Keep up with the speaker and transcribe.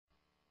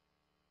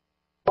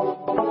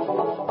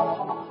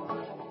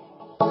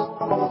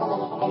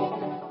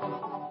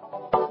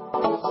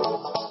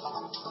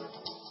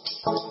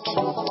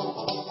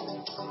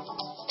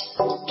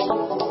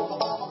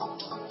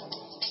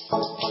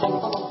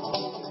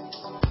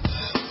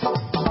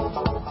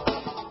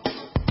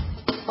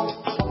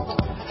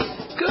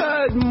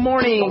Good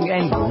morning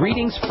and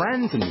greetings,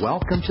 friends, and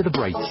welcome to the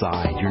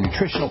Brightside, your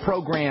nutritional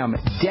program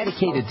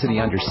dedicated to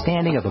the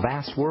understanding of the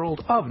vast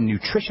world of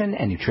nutrition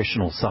and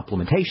nutritional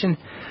supplementation.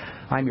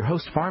 I'm your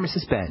host,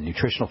 Pharmacist Ben,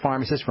 nutritional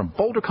pharmacist from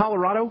Boulder,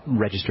 Colorado,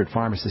 registered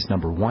pharmacist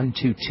number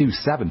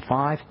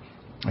 12275.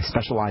 I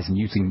specialize in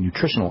using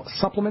nutritional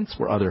supplements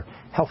where other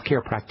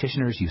healthcare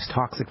practitioners use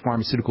toxic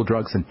pharmaceutical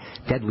drugs and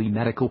deadly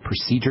medical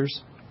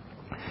procedures.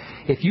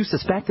 If you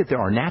suspect that there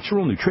are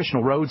natural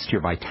nutritional roads to your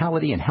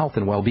vitality and health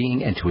and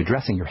well-being and to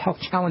addressing your health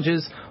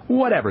challenges,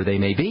 whatever they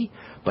may be,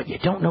 but you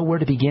don't know where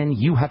to begin,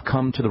 you have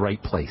come to the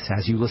right place.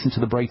 As you listen to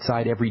the Bright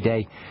Side every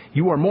day,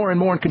 you are more and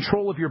more in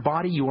control of your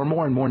body, you are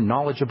more and more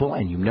knowledgeable,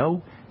 and you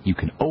know you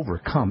can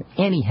overcome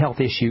any health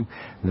issue.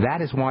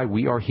 That is why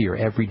we are here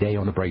every day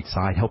on the Bright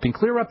Side, helping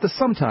clear up the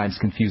sometimes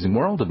confusing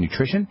world of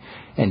nutrition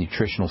and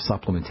nutritional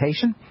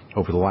supplementation.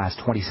 Over the last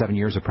 27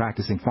 years of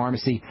practicing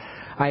pharmacy,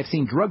 I have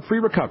seen drug-free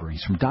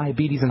recoveries from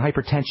diabetes and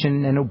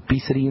hypertension and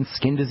obesity and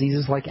skin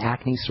diseases like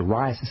acne,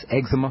 psoriasis,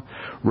 eczema,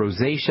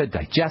 rosacea,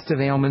 digestive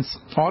ailments,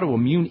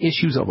 autoimmune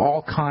issues of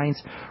all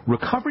kinds,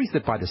 recoveries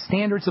that by the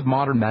standards of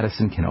modern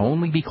medicine can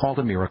only be called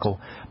a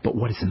miracle, but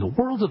what is in the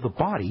world of the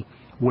body,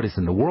 what is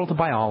in the world of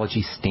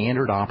biology,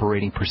 standard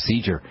operating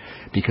procedure.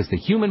 Because the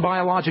human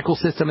biological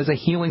system is a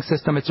healing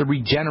system, it's a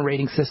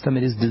regenerating system,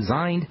 it is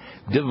designed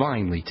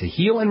divinely to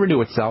heal and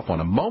renew itself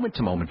on a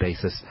moment-to-moment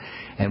basis.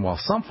 And while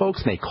some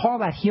folks may call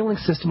that healing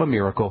system a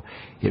miracle,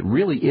 it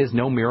really is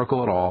no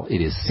miracle at all.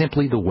 It is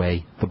simply the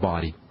way the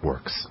body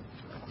works.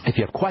 If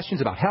you have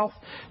questions about health,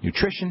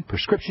 nutrition,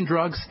 prescription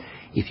drugs,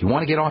 if you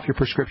want to get off your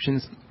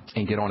prescriptions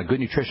and get on a good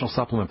nutritional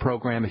supplement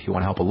program, if you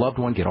want to help a loved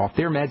one get off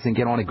their meds and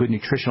get on a good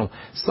nutritional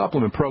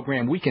supplement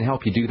program, we can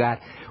help you do that.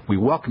 We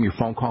welcome your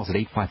phone calls at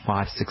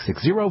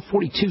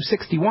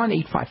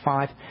 855-660-4261,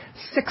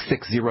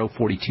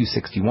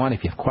 855-660-4261.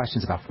 If you have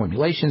questions about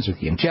formulations or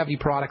the longevity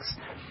products,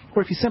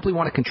 or if you simply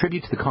want to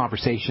contribute to the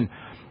conversation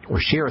or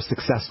share a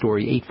success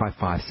story,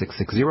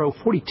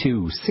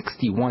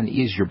 855-660-4261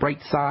 is your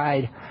Bright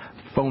Side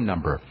phone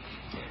number.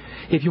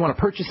 If you want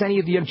to purchase any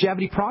of the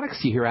longevity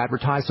products you hear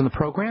advertised on the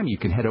program, you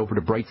can head over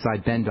to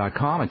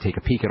brightsideben.com and take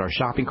a peek at our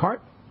shopping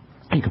cart.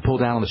 You can pull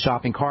down on the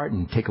shopping cart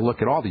and take a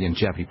look at all the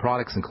longevity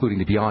products, including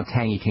the Beyond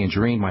Tangy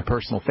Tangerine, my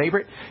personal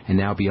favorite, and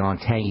now Beyond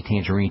Tangy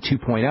Tangerine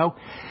 2.0.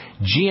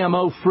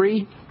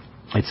 GMO-free.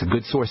 It's a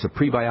good source of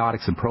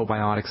prebiotics and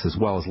probiotics as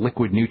well as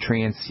liquid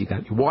nutrients. You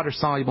got your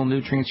water-soluble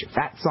nutrients, your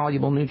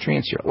fat-soluble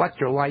nutrients, your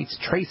electrolytes,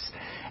 trace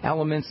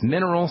elements,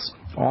 minerals,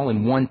 all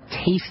in one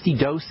tasty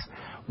dose.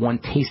 One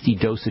tasty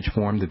dosage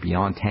form, the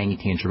Beyond Tangy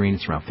Tangerine.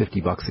 It's around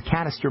 $50 a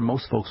canister.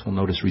 Most folks will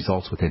notice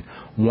results within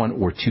 1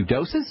 or 2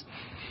 doses.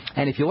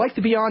 And if you like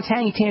the Beyond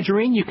Tangy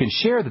Tangerine, you can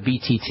share the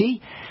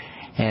BTT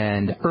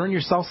and earn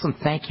yourself some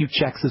thank you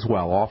checks as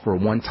well. All for a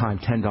one-time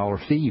 $10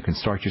 fee. You can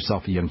start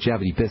yourself a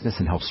longevity business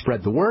and help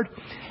spread the word.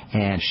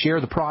 And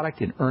share the product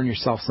and earn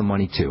yourself some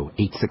money too.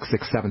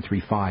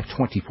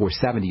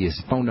 866-735-2470 is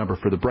the phone number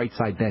for the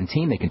Brightside Ben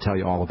team. They can tell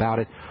you all about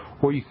it.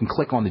 Or you can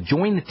click on the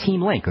Join the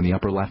Team link on the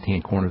upper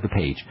left-hand corner of the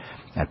page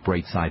at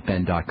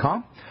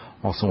brightsideben.com.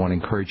 Also want to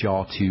encourage you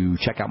all to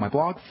check out my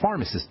blog,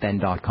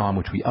 pharmacistben.com,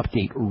 which we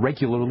update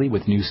regularly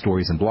with news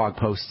stories and blog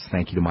posts.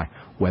 Thank you to my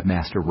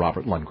webmaster,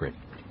 Robert Lundgren.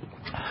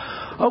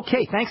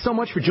 Okay, thanks so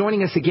much for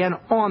joining us again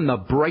on the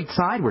Bright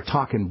Side. We're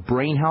talking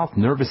brain health,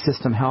 nervous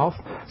system health.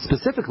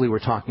 Specifically, we're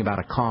talking about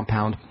a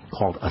compound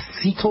called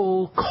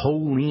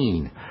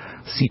acetylcholine.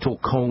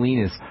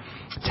 Acetylcholine is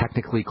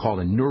technically called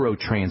a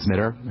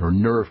neurotransmitter or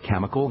nerve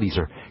chemical. These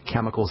are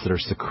chemicals that are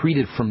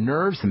secreted from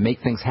nerves and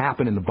make things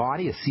happen in the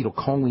body.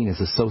 Acetylcholine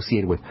is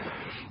associated with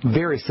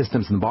various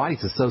systems in the body.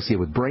 It's associated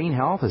with brain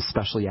health,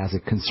 especially as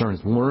it concerns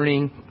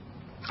learning,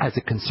 as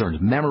it concerns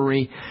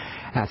memory,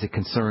 as it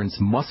concerns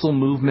muscle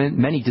movement.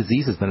 Many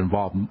diseases that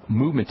involve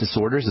movement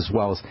disorders as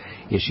well as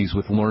issues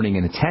with learning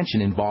and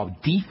attention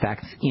involve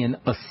defects in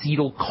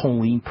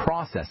acetylcholine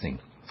processing.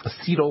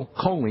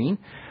 Acetylcholine,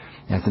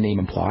 as the name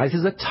implies,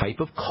 is a type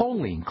of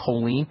choline.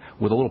 Choline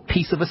with a little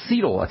piece of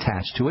acetyl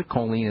attached to it.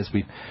 Choline, as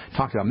we've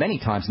talked about many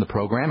times in the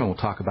program, and we'll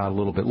talk about a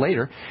little bit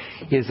later,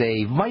 is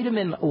a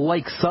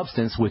vitamin-like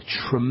substance with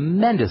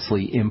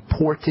tremendously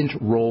important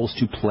roles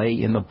to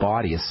play in the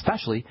body,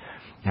 especially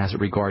as it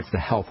regards the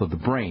health of the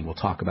brain. We'll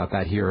talk about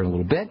that here in a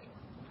little bit.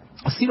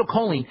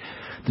 Acetylcholine,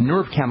 the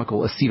nerve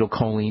chemical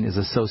acetylcholine, is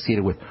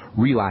associated with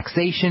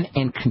relaxation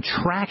and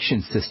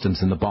contraction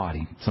systems in the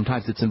body.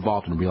 Sometimes it's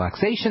involved in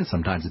relaxation,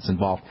 sometimes it's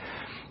involved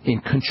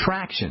in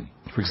contraction.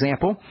 For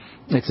example,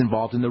 it's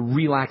involved in the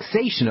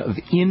relaxation of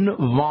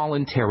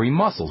involuntary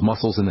muscles,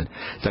 muscles in the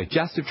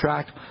digestive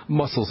tract,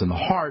 muscles in the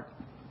heart,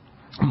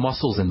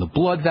 muscles in the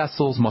blood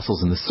vessels,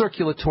 muscles in the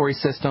circulatory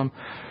system.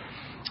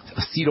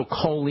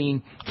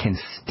 Acetylcholine can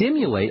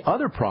stimulate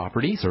other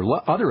properties or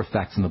other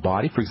effects in the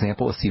body. For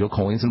example,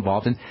 acetylcholine is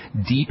involved in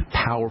deep,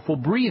 powerful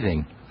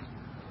breathing.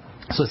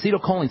 So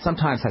acetylcholine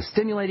sometimes has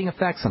stimulating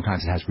effects,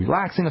 sometimes it has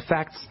relaxing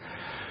effects.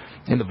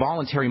 In the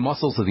voluntary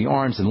muscles of the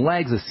arms and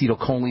legs,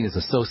 acetylcholine is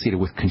associated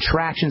with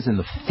contractions in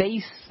the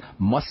face.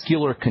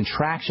 Muscular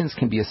contractions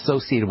can be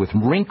associated with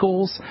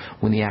wrinkles.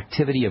 When the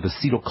activity of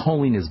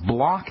acetylcholine is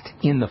blocked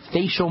in the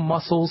facial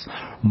muscles,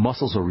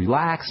 muscles are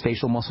relaxed,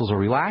 facial muscles are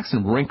relaxed,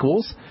 and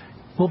wrinkles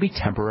will be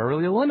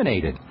temporarily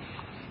eliminated.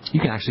 You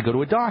can actually go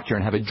to a doctor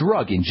and have a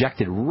drug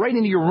injected right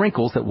into your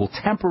wrinkles that will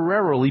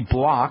temporarily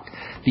block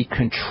the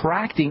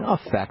contracting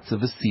effects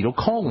of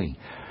acetylcholine.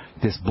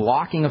 This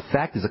blocking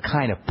effect is a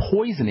kind of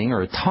poisoning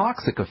or a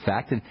toxic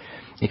effect, and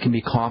it can be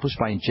accomplished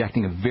by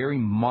injecting a very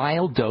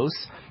mild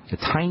dose, a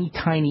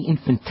tiny,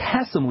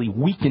 infinitesimally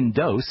weak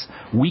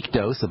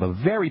dose of a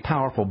very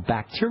powerful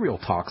bacterial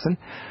toxin,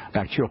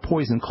 bacterial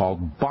poison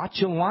called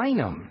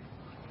botulinum.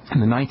 In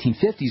the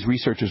 1950s,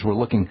 researchers were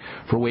looking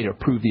for a way to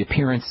improve the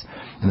appearance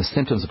and the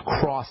symptoms of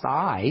crossed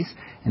eyes,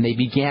 and they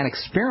began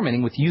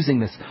experimenting with using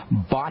this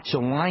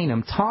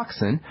botulinum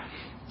toxin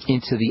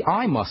into the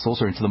eye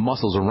muscles or into the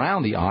muscles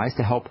around the eyes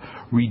to help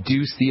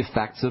reduce the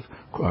effects of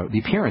the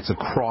appearance of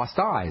crossed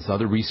eyes.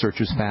 Other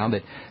researchers found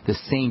that the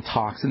same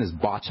toxin as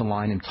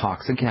botulinum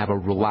toxin can have a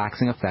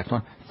relaxing effect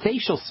on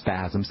facial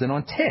spasms and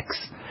on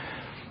tics.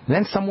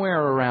 Then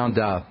somewhere around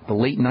the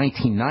late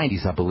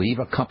 1990s, I believe,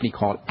 a company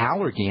called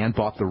Allergan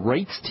bought the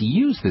rights to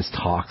use this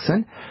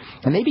toxin,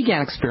 and they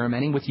began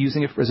experimenting with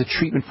using it as a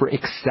treatment for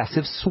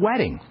excessive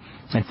sweating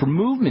and for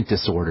movement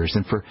disorders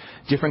and for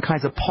different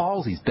kinds of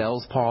palsies,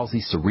 Bell's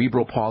palsy,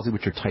 cerebral palsy,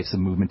 which are types of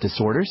movement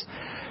disorders.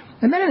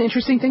 And then an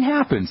interesting thing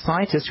happened.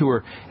 Scientists who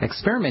were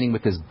experimenting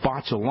with this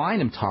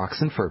botulinum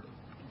toxin for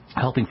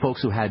helping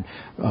folks who had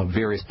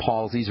various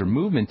palsies or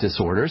movement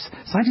disorders,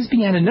 scientists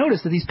began to notice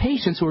that these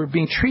patients who were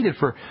being treated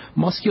for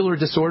muscular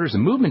disorders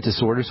and movement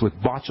disorders with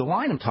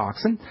botulinum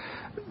toxin,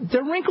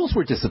 their wrinkles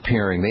were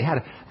disappearing.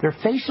 Their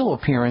facial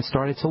appearance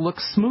started to look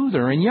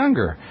smoother and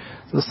younger.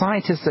 So the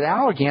scientists at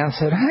Allergan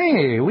said,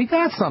 hey, we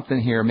got something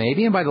here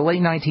maybe. And by the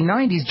late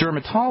 1990s,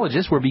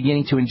 dermatologists were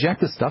beginning to inject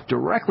the stuff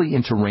directly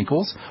into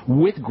wrinkles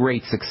with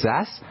great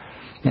success.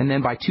 And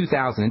then by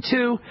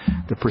 2002,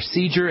 the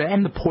procedure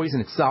and the poison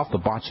itself, the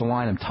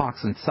botulinum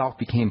toxin itself,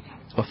 became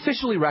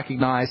officially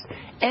recognized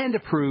and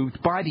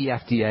approved by the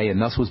FDA,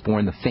 and thus was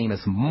born the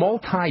famous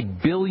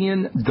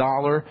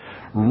multi-billion-dollar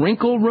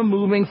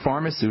wrinkle-removing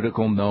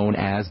pharmaceutical known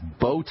as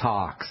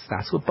Botox.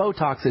 That's what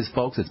Botox is,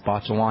 folks. It's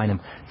botulinum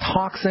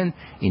toxin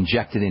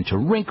injected into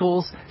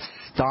wrinkles,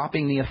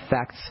 stopping the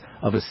effects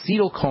of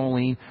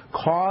acetylcholine,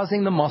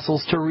 causing the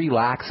muscles to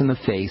relax in the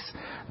face,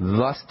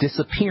 thus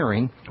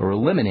disappearing or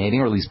eliminating,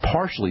 or at least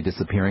partially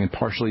disappearing and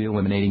partially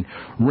eliminating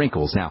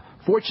wrinkles. Now,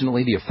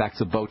 fortunately, the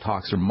effects of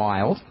Botox are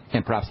mild,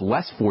 and perhaps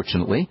less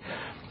fortunately,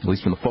 at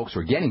least from the folks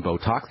who are getting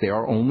Botox, they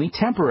are only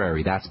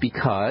temporary. That's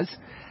because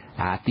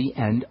at the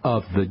end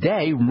of the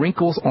day,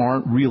 wrinkles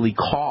aren't really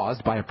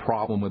caused by a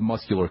problem with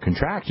muscular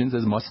contractions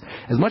as much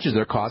as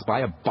they're caused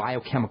by a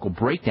biochemical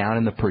breakdown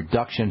in the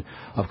production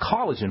of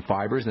collagen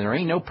fibers, and there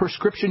ain't no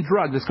prescription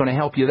drug that's going to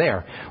help you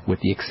there, with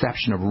the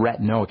exception of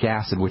retinoic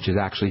acid, which is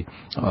actually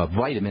a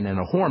vitamin and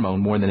a hormone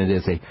more than it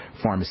is a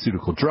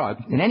pharmaceutical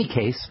drug. In any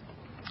case,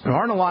 there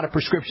aren't a lot of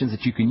prescriptions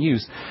that you can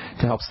use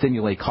to help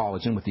stimulate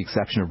collagen, with the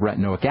exception of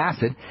retinoic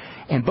acid.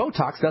 And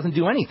Botox doesn't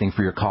do anything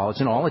for your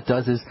collagen. All it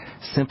does is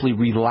simply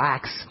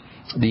relax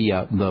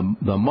the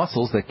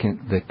muscles that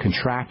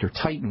contract or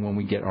tighten when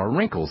we get our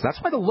wrinkles. That's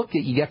why the look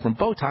that you get from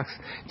Botox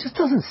just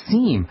doesn't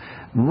seem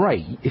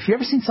right. If you've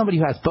ever seen somebody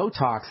who has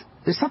Botox,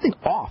 there's something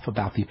off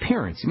about the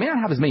appearance. You may not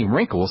have as many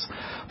wrinkles,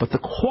 but the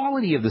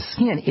quality of the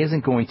skin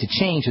isn't going to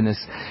change, and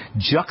this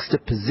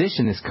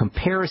juxtaposition, this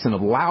comparison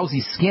of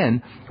lousy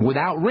skin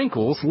without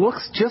wrinkles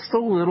looks just a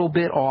little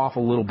bit off, a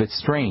little bit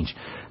strange.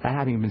 That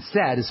having been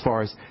said, as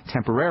far as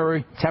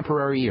temporary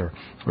or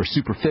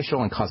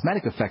superficial and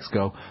cosmetic effects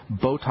go,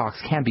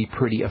 Botox can be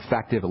pretty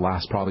effective. It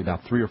lasts probably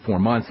about 3 or 4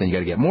 months, then you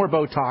got to get more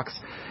Botox,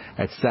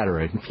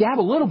 etc. If you have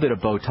a little bit of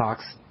Botox,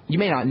 you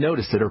may not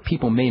notice it, or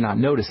people may not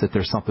notice that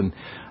there's something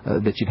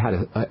that you've had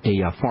a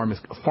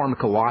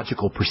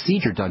pharmacological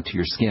procedure done to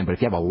your skin. But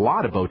if you have a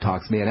lot of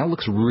Botox, man, that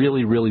looks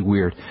really, really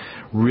weird,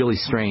 really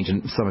strange.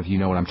 And some of you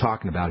know what I'm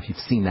talking about if you've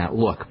seen that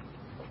look.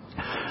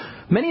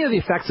 Many of the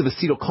effects of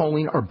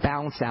acetylcholine are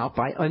balanced out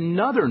by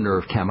another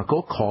nerve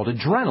chemical called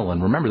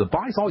adrenaline. Remember, the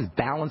body's always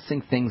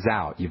balancing things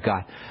out. You've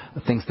got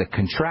things that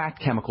contract,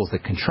 chemicals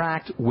that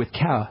contract,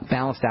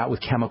 balanced out with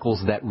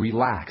chemicals that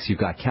relax. You've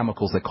got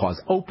chemicals that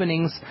cause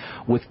openings,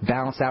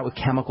 balanced out with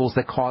chemicals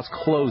that cause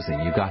closing.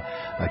 You've got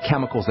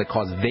chemicals that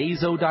cause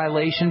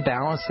vasodilation,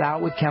 balanced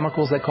out with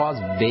chemicals that cause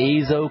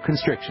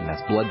vasoconstriction.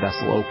 That's blood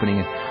vessel opening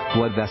and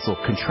blood vessel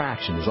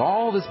contraction. There's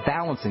all this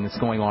balancing that's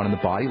going on in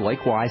the body.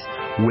 Likewise,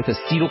 with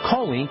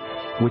acetylcholine,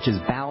 which is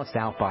balanced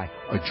out by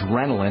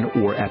adrenaline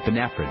or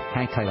epinephrine.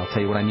 Hang tight, I'll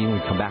tell you what I mean when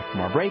we come back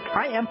from our break.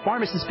 I am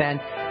Pharmacist Ben.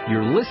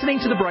 You're listening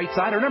to The Bright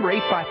Side. Our number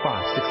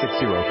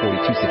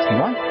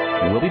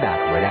 855-660-4261. We'll be back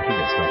right after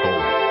this. Don't go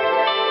away.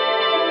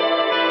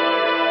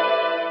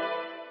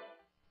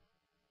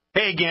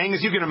 Hey, gang,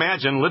 as you can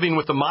imagine, living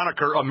with the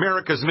moniker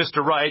America's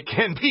Mr. Right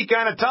can be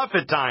kind of tough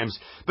at times.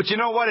 But you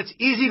know what? It's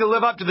easy to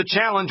live up to the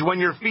challenge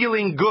when you're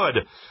feeling good.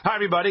 Hi,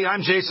 everybody.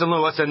 I'm Jason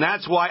Lewis, and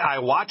that's why I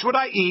watch what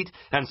I eat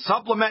and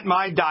supplement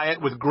my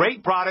diet with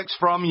great products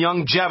from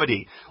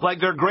Youngevity, like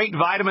their great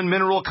vitamin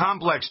mineral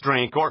complex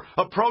drink or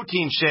a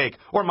protein shake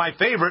or my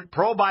favorite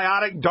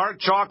probiotic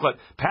dark chocolate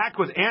packed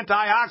with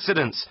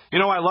antioxidants. You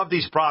know, I love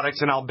these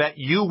products, and I'll bet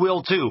you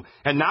will, too.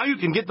 And now you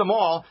can get them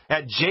all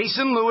at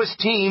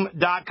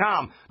jasonlewisteam.com.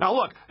 Now,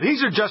 look,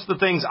 these are just the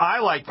things I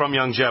like from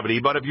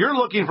Youngevity, but if you're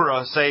looking for,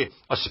 a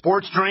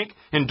sports drink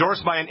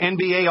endorsed by an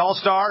NBA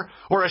All-Star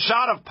or a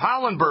shot of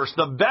Pollen Burst,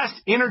 the best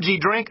energy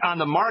drink on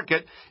the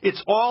market,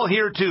 it's all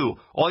here, too.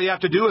 All you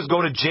have to do is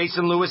go to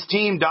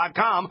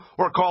jasonlewisteam.com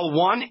or call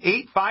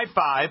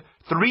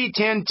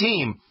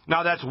 1-855-310-TEAM.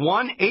 Now, that's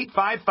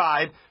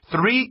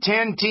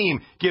 1-855-310-TEAM.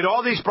 Get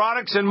all these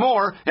products and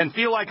more and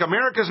feel like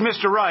America's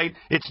Mr. Right.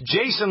 It's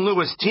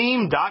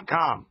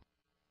jasonlewisteam.com.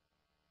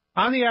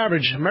 On the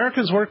average,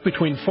 Americans work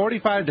between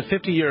 45 to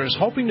 50 years,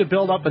 hoping to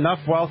build up enough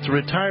wealth to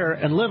retire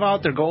and live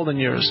out their golden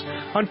years.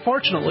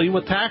 Unfortunately,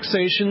 with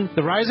taxation,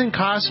 the rising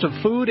cost of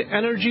food,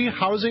 energy,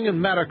 housing,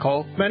 and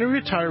medical, many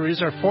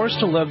retirees are forced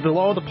to live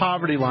below the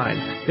poverty line.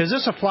 Is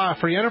this a flaw for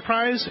free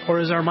enterprise, or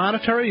is our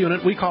monetary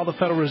unit we call the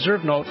Federal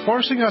Reserve Note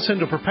forcing us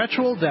into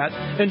perpetual debt,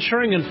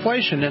 ensuring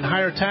inflation and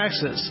higher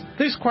taxes?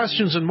 These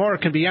questions and more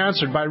can be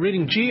answered by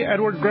reading G.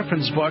 Edward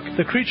Griffin's book,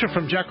 The Creature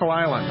from Jekyll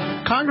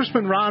Island.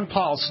 Congressman Ron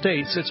Paul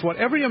states it's what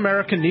every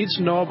American needs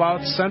to know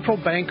about central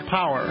bank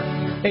power.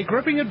 A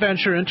gripping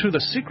adventure into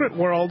the secret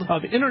world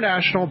of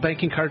international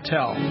banking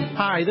cartel.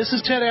 Hi, this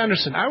is Ted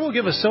Anderson. I will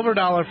give a silver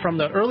dollar from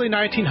the early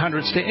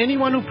 1900s to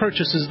anyone who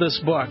purchases this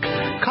book.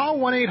 Call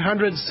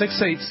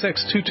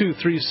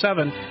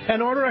 1-800-686-2237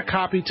 and order a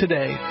copy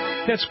today.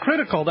 It's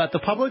critical that the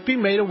public be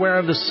made aware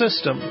of the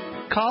system.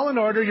 Call and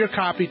order your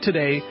copy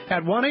today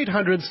at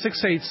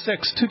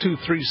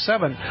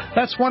 1-800-686-2237.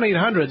 That's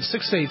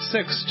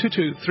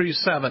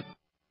 1-800-686-2237.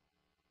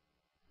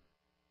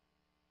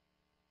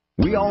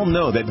 We all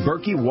know that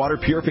Berkey Water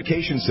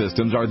Purification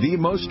Systems are the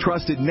most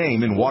trusted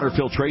name in water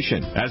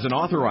filtration. As an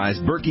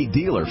authorized Berkey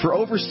dealer for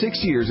over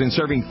 6 years and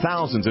serving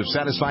thousands of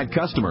satisfied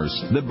customers,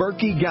 the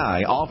Berkey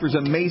Guy offers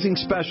amazing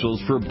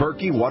specials for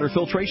Berkey Water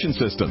Filtration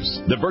Systems.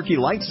 The Berkey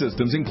Light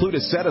Systems include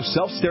a set of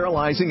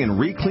self-sterilizing and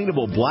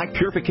recleanable black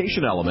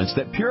purification elements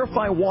that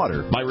purify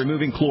water by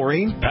removing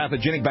chlorine,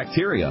 pathogenic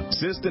bacteria,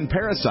 cysts, and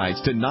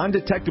parasites to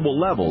non-detectable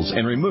levels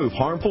and remove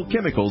harmful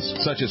chemicals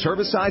such as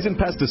herbicides and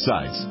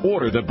pesticides.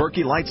 Order the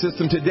Berkey Light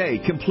System today,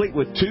 complete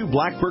with 2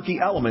 black Berkey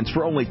elements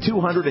for only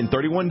 $231,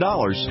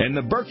 and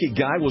the Berkey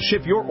Guy will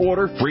ship your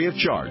order free of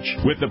charge.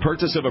 With the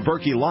purchase of a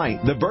Berkey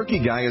Light, the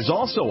Berkey Guy is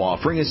also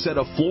offering a set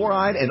of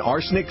fluoride and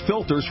arsenic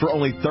filters for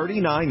only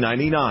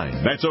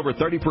 $39.99. That's over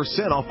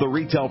 30% off the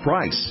retail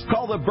price.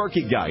 Call the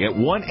Berkey Guy at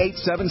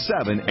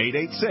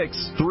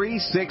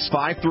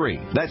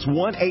 1-877-886-3653. That's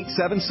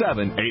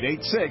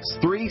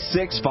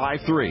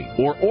 1-877-886-3653.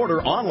 Or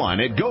order online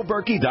at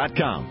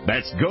GoBerkey.com.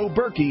 That's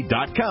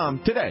GoBerkey.com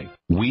today.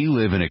 We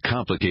live in a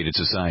complicated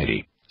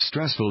society.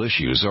 Stressful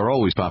issues are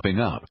always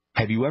popping up.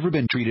 Have you ever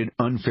been treated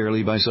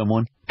unfairly by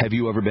someone? Have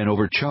you ever been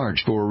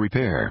overcharged for a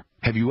repair?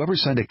 Have you ever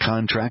signed a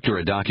contract or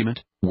a document?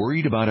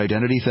 Worried about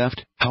identity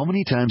theft? How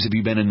many times have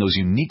you been in those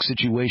unique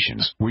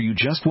situations where you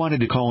just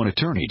wanted to call an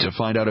attorney to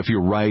find out if you're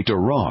right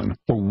or wrong,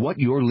 or what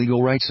your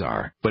legal rights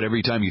are? But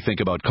every time you think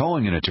about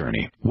calling an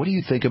attorney, what do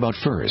you think about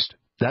first?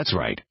 That's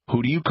right.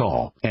 Who do you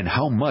call, and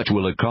how much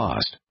will it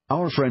cost?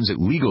 Our friends at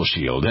Legal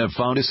Shield have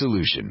found a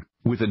solution.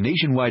 With a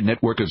nationwide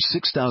network of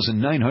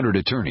 6,900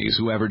 attorneys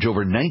who average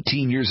over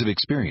 19 years of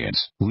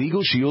experience,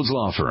 Legal Shield's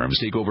law firms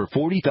take over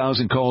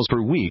 40,000 calls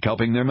per week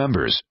helping their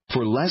members.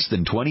 For less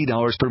than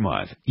 $20 per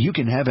month, you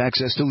can have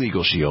access to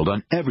Legal Shield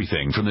on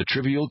everything from the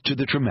trivial to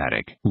the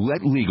traumatic.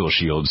 Let Legal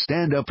Shield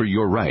stand up for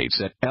your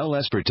rights at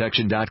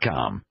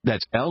lsprotection.com.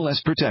 That's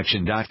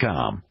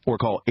lsprotection.com. Or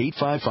call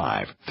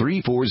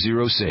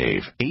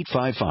 855-340-SAVE,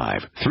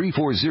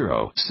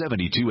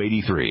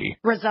 855-340-7283.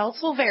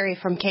 Results will vary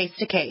from case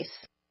to case.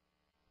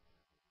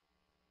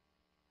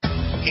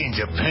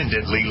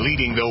 Independently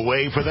leading the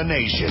way for the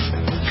nation.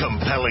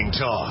 Compelling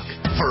talk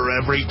for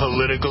every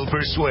political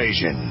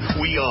persuasion.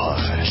 We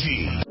are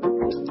G.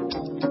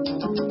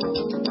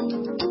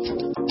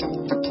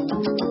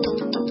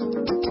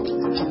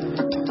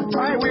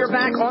 All right, we are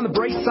back on the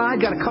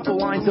Brightside. Got a couple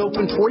lines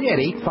open for you at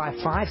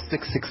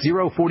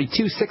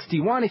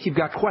 855-660-4261. If you've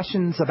got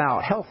questions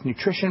about health,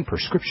 nutrition,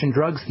 prescription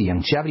drugs, the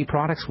Youngevity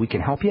products, we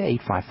can help you.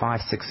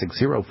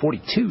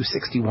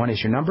 855-660-4261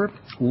 is your number.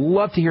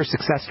 Love to hear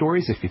success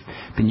stories. If you've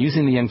been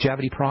using the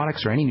Youngevity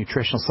products or any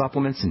nutritional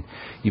supplements and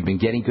you've been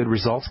getting good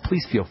results,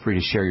 please feel free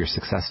to share your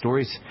success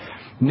stories.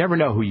 You never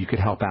know who you could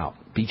help out.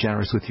 Be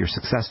generous with your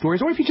success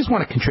stories. Or if you just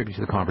want to contribute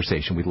to the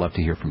conversation, we'd love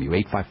to hear from you.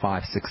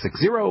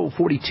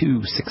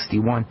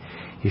 855-660-4261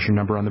 is your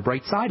number on the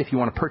Bright Side. If you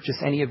want to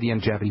purchase any of the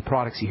Youngevity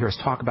products you hear us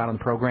talk about on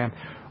the program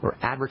or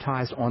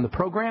advertised on the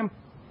program,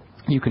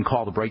 You can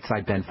call the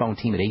Brightside Ben phone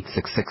team at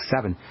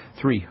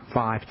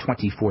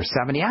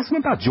 866-735-2470. Ask them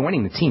about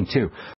joining the team, too.